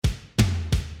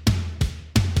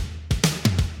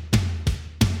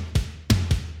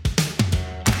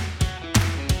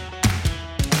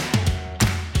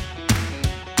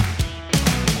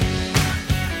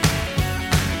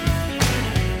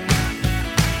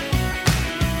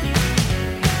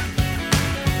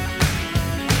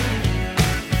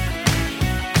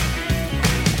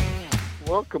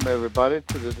welcome everybody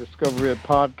to the Discovery It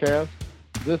podcast.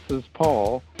 This is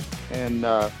Paul, and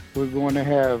we're going to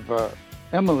have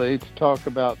Emily to talk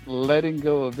about letting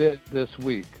go of it this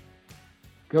week.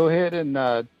 Go ahead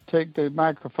and take the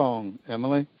microphone,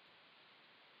 Emily.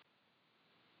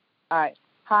 All right.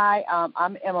 Hi,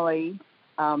 I'm Emily.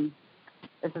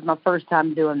 This is my first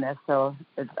time doing this, so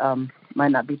it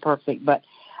might not be perfect, but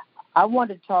I want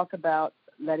to talk about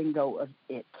letting go of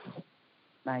it,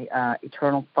 my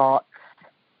eternal thoughts,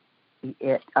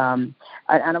 it. And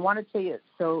I want to tell you,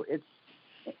 so it's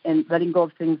and letting go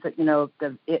of things that,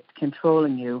 it's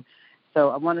controlling you. So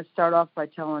I want to start off by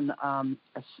telling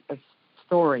a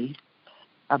story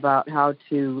about how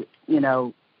to,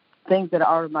 things that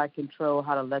are out of my control,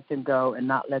 how to let them go and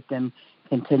not let them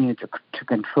continue to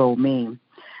control me.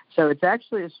 So it's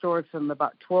actually a story from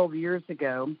about 12 years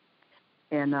ago,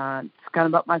 and it's kind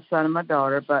of about my son and my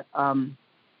daughter, but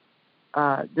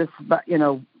this is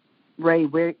about, Ray,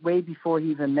 way before he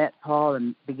even met Paul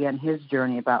and began his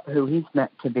journey about who he's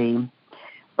meant to be.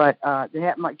 But it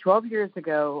happened like 12 years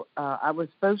ago. I was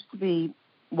supposed to be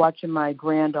watching my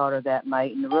granddaughter that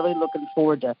night and really looking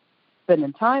forward to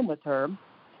spending time with her.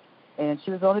 And she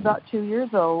was only about 2 years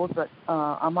old, but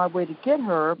on my way to get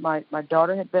her, my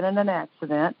daughter had been in an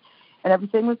accident, and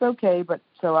everything was okay. But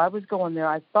so I was going there.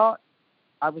 I thought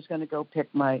I was going to go pick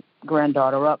my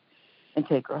granddaughter up and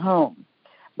take her home.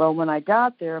 Well, when I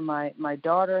got there, my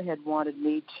daughter had wanted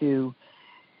me to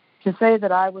say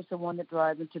that I was the one that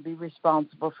drove and to be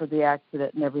responsible for the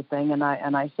accident and everything, and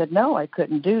I said no, I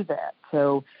couldn't do that.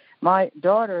 So my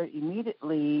daughter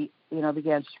immediately,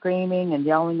 began screaming and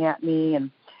yelling at me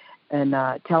and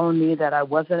telling me that I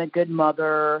wasn't a good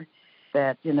mother,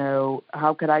 that,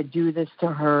 how could I do this to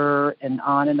her, and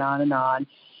on and on and on.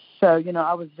 So,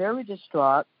 I was very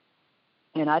distraught,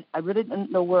 and I really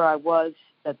didn't know where I was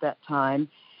at that time,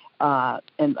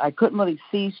 and I couldn't really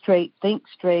see straight, think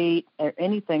straight, or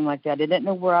anything like that. I didn't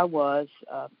know where I was.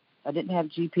 I didn't have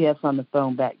GPS on the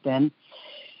phone back then.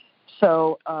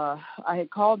 So I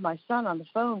had called my son on the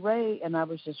phone, Ray, and I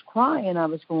was just crying. I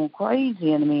was going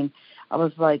crazy, and I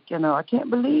was like, I can't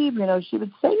believe, she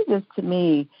would say this to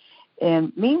me.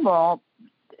 And meanwhile,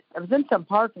 I was in some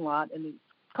parking lot, and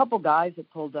a couple guys had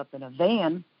pulled up in a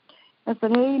van. I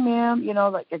said, hey, ma'am,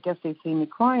 I guess they see me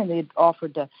crying. They had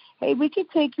offered to, hey, we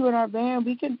could take you in our van.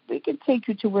 We could take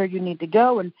you to where you need to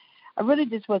go. And I really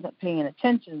just wasn't paying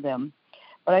attention to them.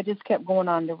 But I just kept going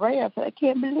on to Ray. I said, I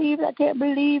can't believe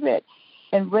it.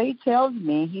 And Ray tells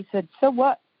me, he said, so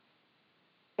what?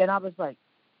 And I was like,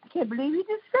 I can't believe he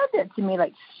just said that to me.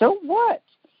 Like, so what?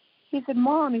 He said,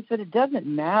 Mom, he said, it doesn't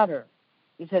matter.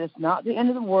 He said, it's not the end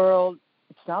of the world.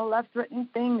 It's not a left-written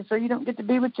thing, so you don't get to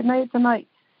be with your mate tonight.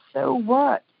 So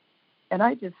what? And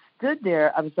I just stood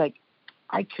there. I was like,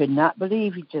 I could not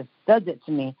believe he just said that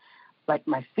to me. Like,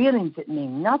 my feelings didn't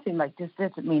mean nothing. Like, this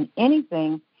doesn't mean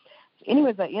anything.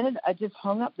 Anyways, I just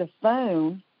hung up the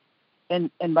phone,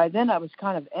 and by then I was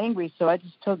kind of angry, so I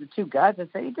just told the two guys, I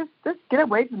said, hey, just get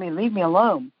away from me, leave me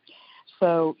alone.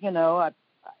 So,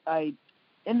 I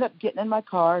ended up getting in my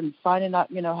car and finding out,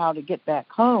 how to get back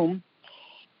home,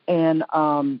 and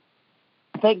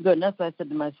thank goodness, I said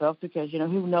to myself, because,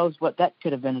 who knows what that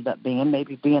could have ended up being,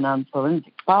 maybe being on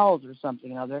forensic files or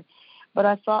something or other. But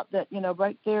I thought that,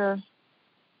 right there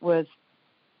was,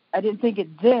 I didn't think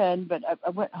it then, but I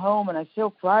went home and I still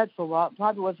cried for a while. It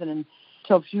probably wasn't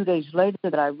until a few days later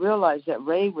that I realized that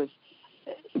Ray was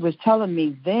telling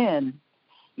me then,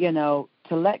 to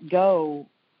let go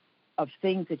of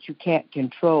things that you can't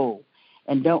control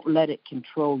and don't let it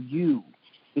control you.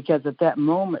 Because at that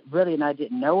moment, really, and I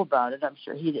didn't know about it, I'm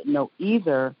sure he didn't know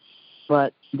either,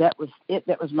 but that was it.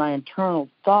 That was my internal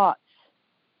thoughts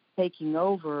taking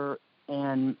over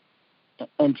and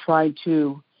trying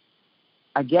to,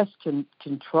 I guess,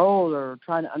 control or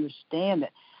trying to understand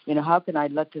it. How can I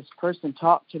let this person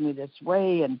talk to me this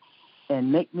way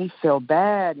and make me feel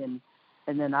bad? And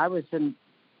then I was in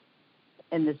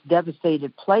this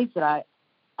devastated place that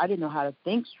I didn't know how to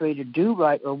think straight or do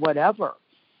right or whatever.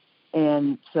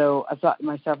 And so I thought to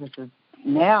myself, I said,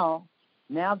 now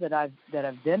that I've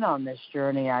been on this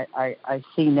journey, I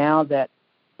see now that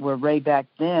where Ray back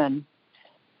then,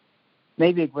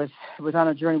 maybe it was on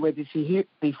a journey way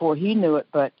before he knew it,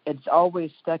 but it's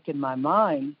always stuck in my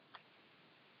mind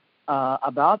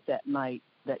about that night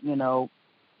that, to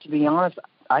be honest,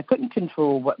 I couldn't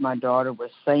control what my daughter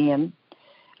was saying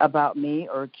about me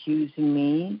or accusing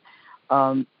me.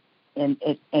 And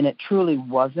it truly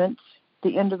wasn't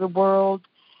the end of the world.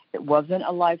 It wasn't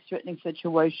a life-threatening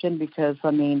situation because,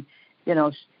 certainly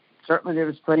there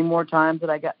was plenty more times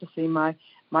that I got to see my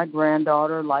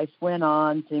granddaughter. Life went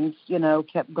on. Things,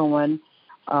 kept going.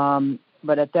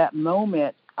 But at that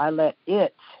moment, I let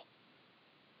it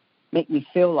make me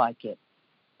feel like it.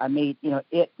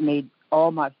 It made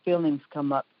all my feelings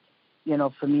come up,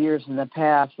 from years in the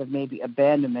past of maybe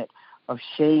abandonment, of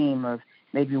shame, of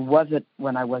maybe wasn't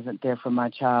when I wasn't there for my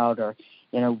child, or,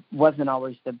 wasn't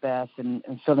always the best, and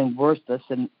feeling worthless,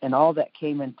 and all that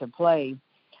came into play.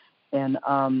 And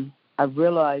I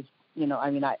realized,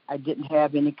 I didn't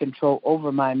have any control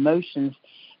over my emotions,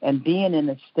 and being in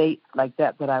a state like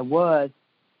that I was,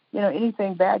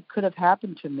 anything bad could have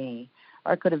happened to me.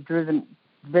 I could have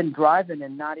been driving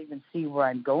and not even see where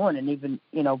I'm going, and even,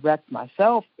 wrecked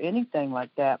myself, anything like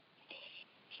that.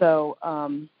 So,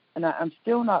 and I'm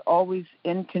still not always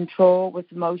in control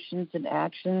with emotions and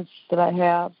actions that I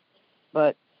have,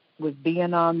 but with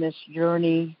being on this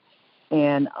journey,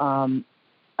 and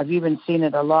I've even seen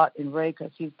it a lot in Ray,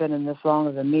 because he's been in this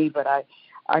longer than me, but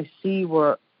I see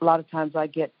where a lot of times I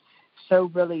get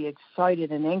so really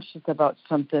excited and anxious about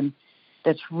something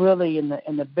that's really in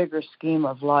the bigger scheme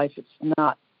of life. It's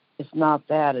not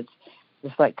that.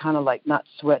 It's like kind of like not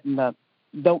sweating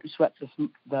don't sweat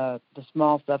the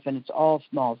small stuff, and it's all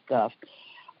small stuff.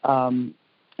 And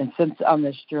since on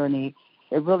this journey,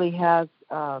 it really has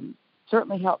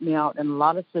certainly helped me out in a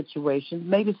lot of situations.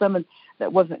 Maybe some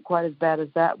that wasn't quite as bad as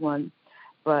that one,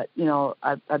 but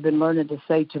I've been learning to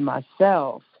say to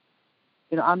myself,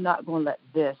 I'm not going to let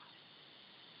this,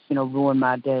 ruin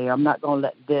my day. I'm not going to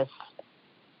let this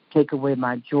take away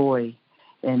my joy,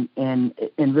 and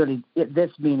really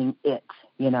this meaning it.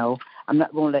 I'm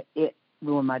not going to let it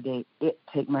ruin my day. It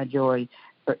take my joy,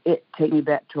 or it take me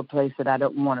back to a place that I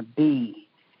don't want to be.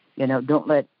 Don't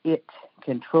let it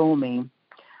control me.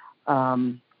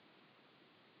 And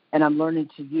I'm learning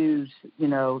to use,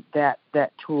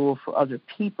 that tool for other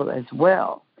people as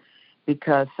well,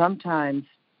 because sometimes,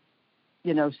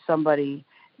 somebody,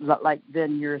 like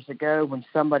then years ago, when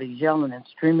somebody's yelling and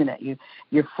screaming at you,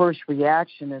 your first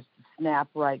reaction is to snap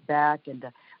right back and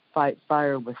to fight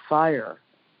fire with fire.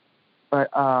 But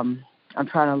I'm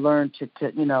trying to learn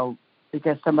to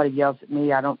because somebody yells at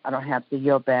me, I don't have to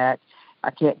yell back. I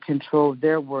can't control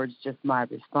their words, just my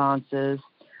responses.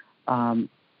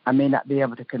 I may not be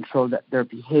able to control their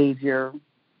behavior,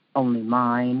 only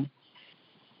mine,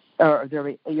 or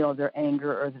their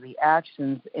anger or the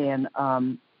reactions. And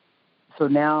so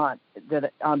now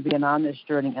that I'm being on this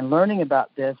journey and learning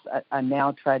about this, I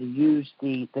now try to use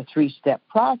the 3-step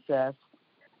process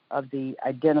of the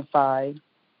identify,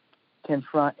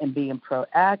 confront, and being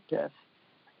proactive.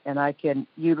 And I can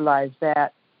utilize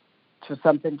that to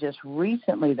something just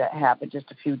recently that happened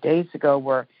just a few days ago,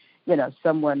 where,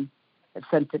 someone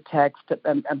sent a text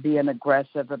and being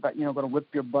aggressive about, going to whip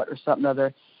your butt or something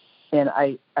other. And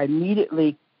I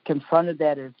immediately confronted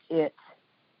that as it,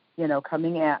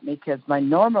 coming at me, because my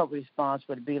normal response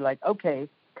would be like, okay,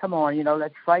 come on,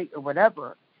 let's fight or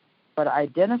whatever. But I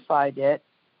identified it.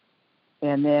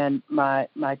 And then my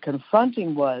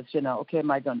confronting was, okay,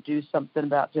 am I going to do something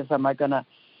about this? Am I going to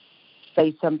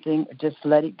say something or just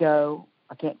let it go?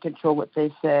 I can't control what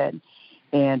they said.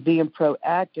 And being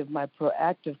proactive, my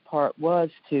proactive part was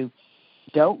to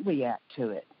don't react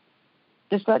to it.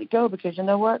 Just let it go, because you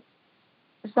know what?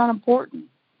 It's not important.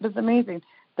 It's amazing.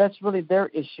 That's really their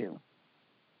issue.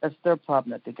 That's their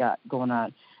problem that they got going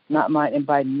on, not mine. And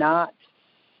by not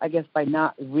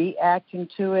reacting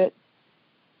to it,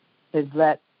 is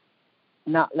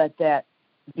not let that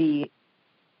be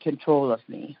control of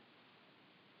me.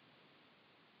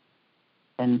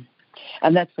 And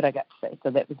that's what I got to say.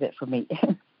 So that was it for me.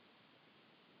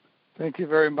 Thank you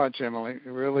very much, Emily. I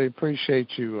really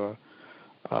appreciate you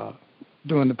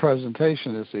doing the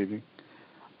presentation this evening.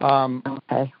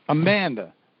 Okay.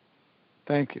 Amanda,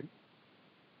 thank you.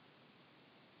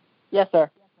 Yes, sir.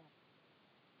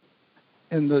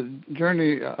 In the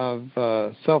journey of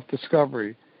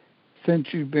self-discovery, since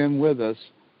you've been with us,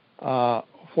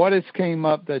 what has came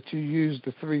up that you used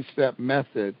the 3-step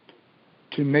method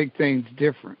to make things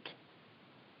different,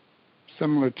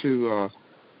 similar to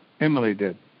Emily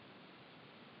did?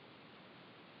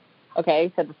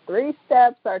 Okay, so the 3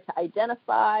 steps are to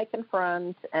identify,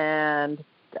 confront, and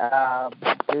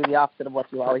do the opposite of what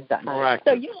you've always done. Correct.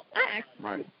 So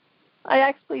I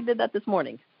actually did that this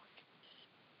morning.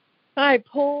 I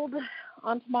pulled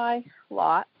onto my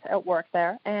lot at work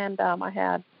there, and I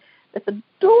had this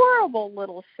adorable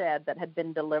little shed that had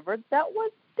been delivered that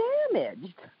was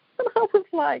damaged. And I was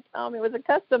like, it was a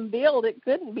custom build. It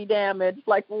couldn't be damaged.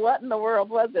 Like, what in the world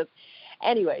was this?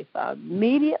 Anyway, so I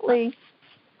immediately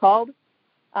called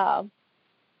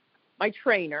my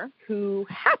trainer, who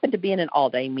happened to be in an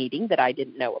all-day meeting that I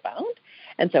didn't know about.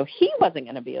 And so he wasn't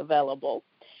going to be available.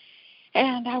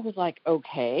 And I was like,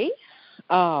 okay.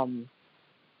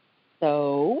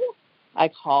 so I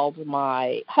called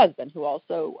my husband, who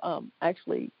also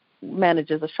actually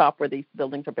manages a shop where these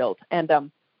buildings are built, and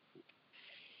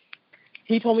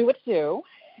he told me what to do,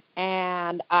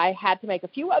 and I had to make a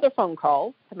few other phone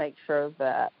calls to make sure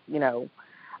that,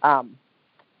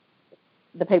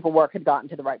 the paperwork had gotten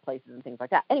to the right places and things like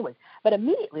that. Anyways, but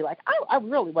immediately, I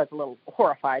really was a little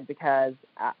horrified because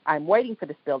I'm waiting for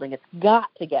this building. It's got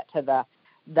to get to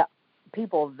the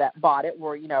people that bought it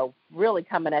were, really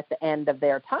coming at the end of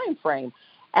their time frame.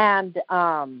 And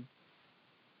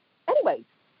anyways,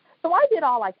 so I did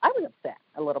I was upset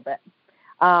a little bit.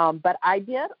 But I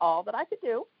did all that I could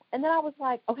do. And then I was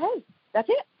like, okay, that's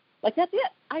it. That's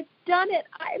it. I've done it.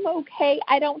 I'm okay.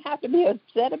 I don't have to be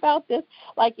upset about this.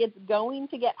 It's going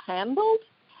to get handled,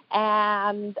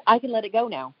 and I can let it go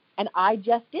now. And I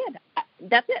just did.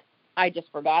 That's it. I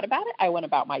just forgot about it. I went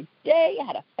about my day. I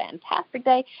had a fantastic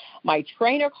day. My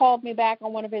trainer called me back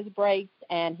on one of his breaks,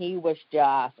 and he was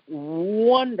just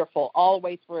wonderful all the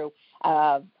way through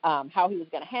how he was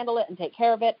going to handle it and take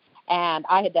care of it. And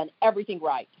I had done everything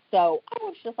right. So I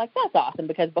was just like, that's awesome,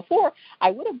 because before I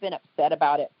would have been upset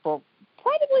about it for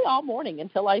probably all morning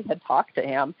until I had talked to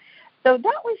him. So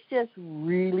that was just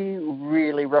really,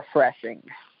 really refreshing.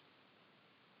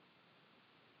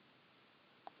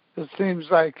 It seems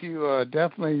like you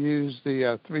definitely use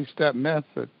the three-step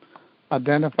method.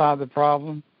 Identify the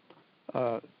problem,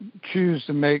 choose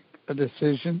to make a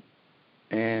decision,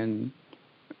 and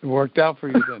it worked out for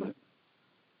you, didn't it?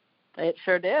 It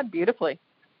sure did, beautifully.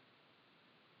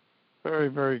 Very,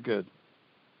 very good.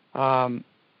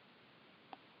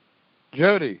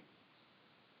 Jody.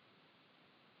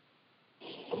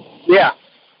 Yeah.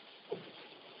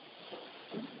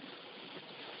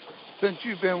 Since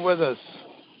you've been with us,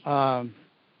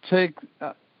 take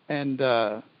and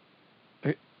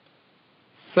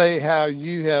say how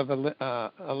you have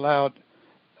allowed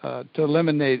to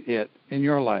eliminate it in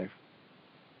your life.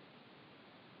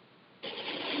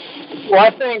 Well,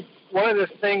 I think one of the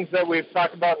things that we've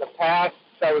talked about in the past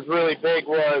that was really big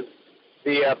was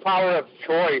the power of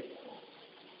choice.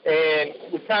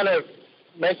 And we kind of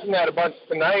mentioned that a bunch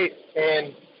tonight,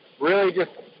 and really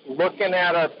just looking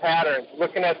at our patterns,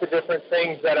 looking at the different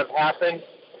things that have happened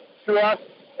to us,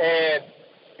 and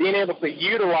being able to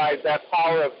utilize that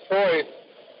power of choice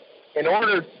in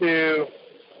order to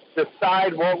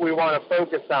decide what we want to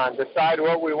focus on, decide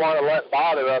what we want to let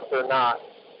bother us or not,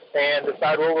 and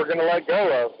decide what we're going to let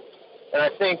go of. And I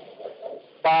think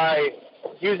by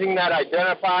using that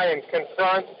identify and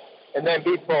confront and then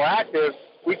be proactive,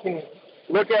 we can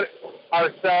look at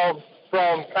ourselves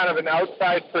from kind of an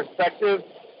outside perspective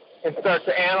and start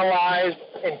to analyze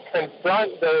and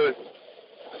confront those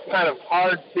kind of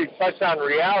hard to touch on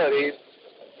realities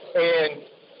and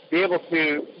be able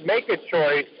to make a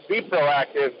choice, be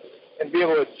proactive, and be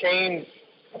able to change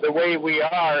the way we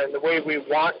are and the way we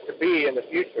want to be in the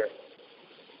future.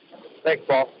 Thanks,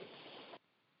 Paul.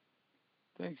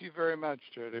 Thank you very much,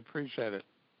 Jody. Appreciate it.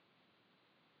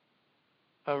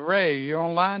 Ray, you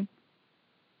online?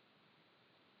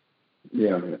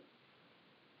 Yeah, man.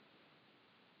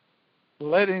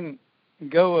 Letting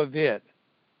go of it.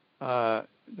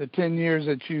 The 10 years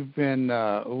that you've been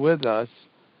with us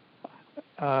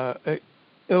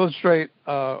illustrate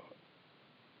a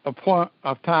point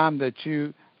of time that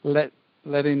you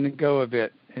letting go of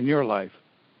it in your life.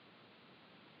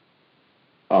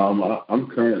 I'm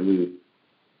currently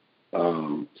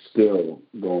still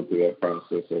going through that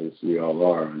process, as we all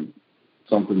are, and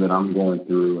something that I'm going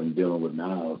through and dealing with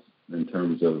now in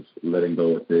terms of letting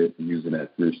go of it, using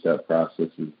that three-step process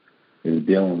is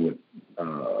dealing with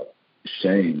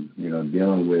shame,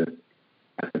 dealing with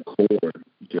at the core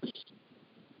just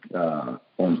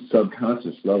on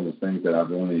subconscious levels, things that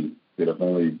have only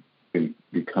been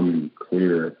becoming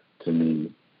clear to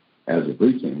me as of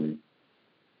recently,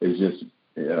 is just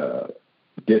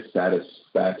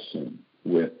dissatisfaction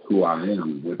with who I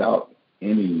am without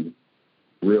any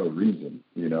real reason,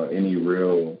 any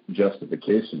real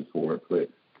justification for it, but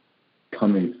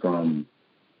coming from,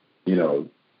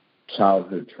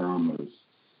 childhood traumas,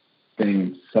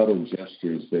 things, subtle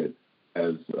gestures that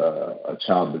as a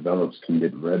child develops can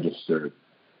get registered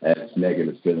as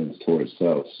negative feelings towards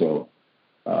self. So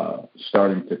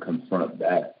starting to confront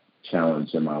that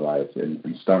challenge in my life and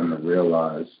starting to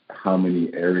realize how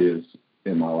many areas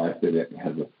in my life that it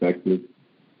has affected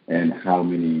and how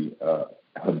many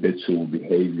habitual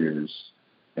behaviors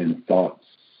and thoughts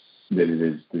that it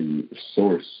is the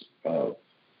source of,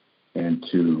 and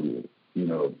to,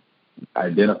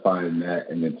 identifying that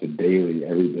and then to daily,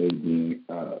 every day being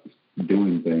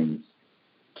doing things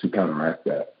to counteract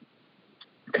that.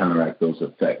 counteract those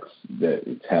effects that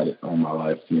it's had on my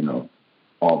life,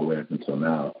 all the way up until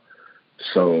now.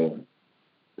 So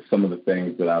some of the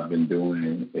things that I've been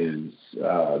doing is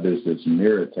there's this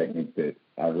mirror technique that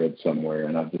I read somewhere,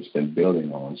 and I've just been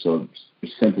building on. So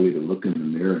it's simply to look in the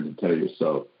mirror and to tell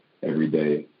yourself every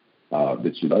day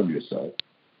that you love yourself.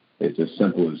 It's as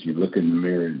simple as you look in the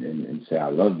mirror and say, I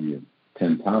love you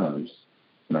 10 times.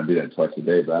 And I do that twice a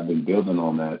day. But I've been building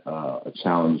on that. A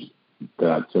challenge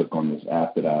that I took on this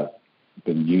app that I've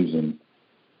been using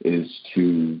is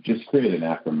to just create an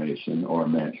affirmation or a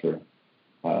mantra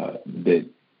that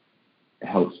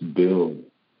helps build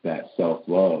that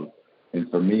self-love. And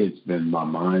for me, it's been my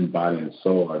mind, body, and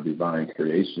soul are divine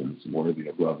creations worthy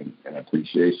of love and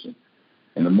appreciation.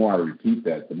 And the more I repeat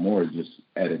that, the more just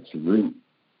at its root,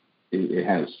 it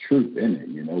has truth in it.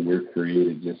 We're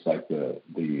created just like the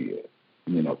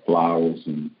flowers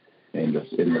and in the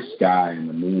sky and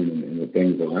the moon and the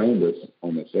things around us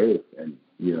on this earth. And,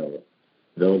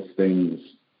 those things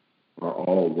are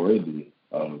all worthy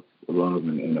of love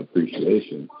and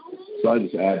appreciation. So I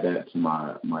just add that to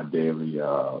my daily,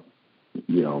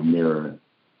 mirror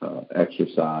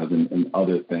exercise and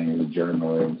other things,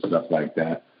 journaling, stuff like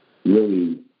that.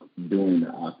 Really doing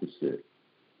the opposite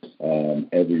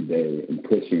every day and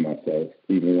pushing myself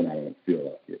even when I don't feel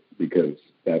like it, because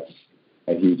that's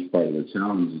a huge part of the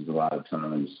challenge. Is a lot of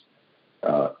times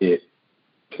it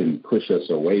can push us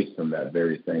away from that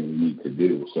very thing we need to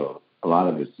do. So a lot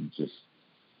of it is just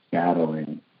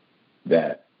battling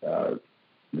that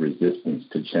resistance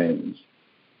to change.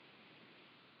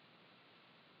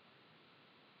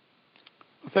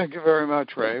 Thank you very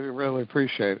much, Ray. We really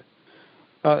appreciate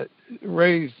it.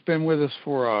 Ray's been with us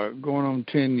for going on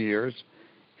 10 years,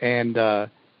 and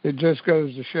it just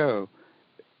goes to show,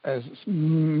 as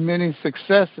many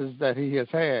successes that he has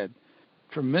had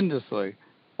tremendously,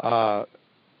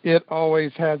 it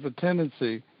always has a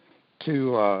tendency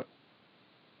to,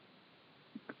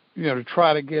 to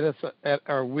try to get us at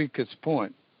our weakest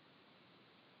point.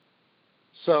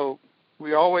 So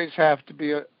we always have to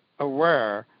be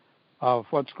aware of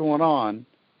what's going on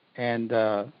and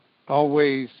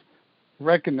always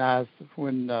recognize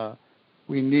when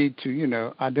we need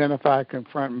to, identify,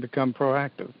 confront, and become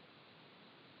proactive.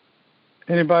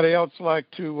 Anybody else like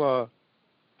to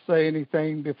say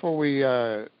anything before we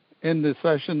end the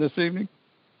session this evening?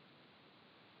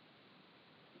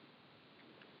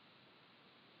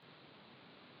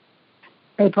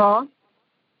 Hey, Paul?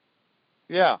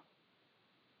 Yeah.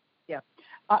 Yeah.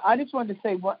 I just wanted to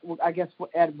say,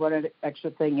 add one extra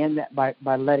thing in that by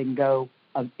letting go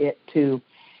of it, too,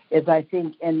 is I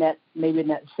think in that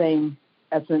same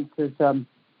essence is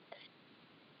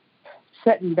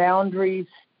setting boundaries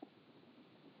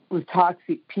with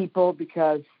toxic people,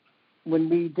 because when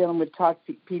we're dealing with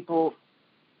toxic people,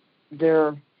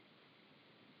 they're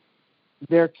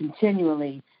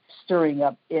continually stirring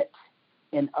up it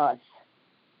in us.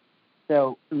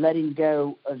 So letting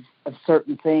go of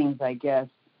certain things, I guess,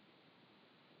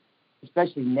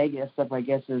 especially negative stuff, I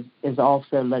guess, is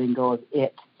also letting go of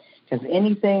it. Because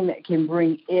anything that can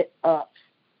bring it up,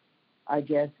 I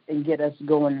guess, and get us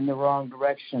going in the wrong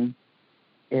direction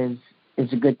is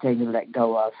a good thing to let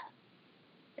go of.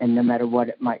 And no matter what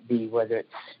it might be, whether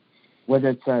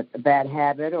it's a bad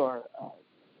habit or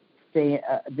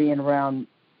being around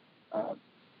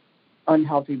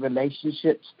unhealthy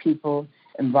relationships, people,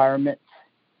 environments,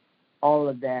 all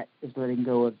of that is letting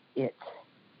go of it.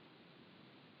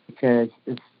 Because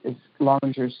as long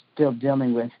as you're still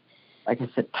dealing with, like I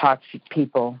said, toxic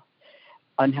people,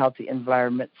 unhealthy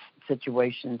environments,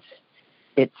 situations,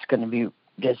 it's going to be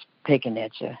just picking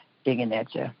at you, digging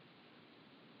at you.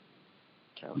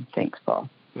 So thanks, Paul.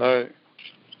 All right.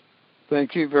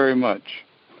 Thank you very much.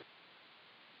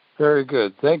 Very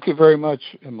good. Thank you very much,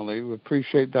 Emily. We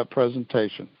appreciate that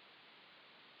presentation.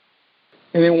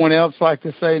 Anyone else like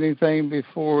to say anything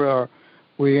before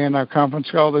we end our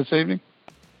conference call this evening?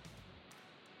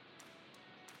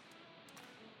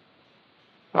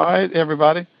 All right,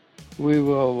 everybody. We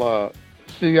will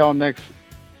see y'all next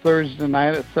Thursday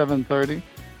night at 7:30.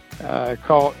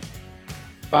 Call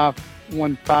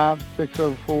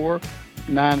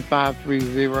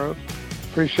 515-604-9530.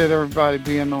 Appreciate everybody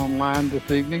being online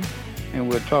this evening, and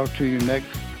we'll talk to you next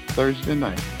Thursday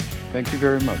night. Thank you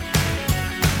very much.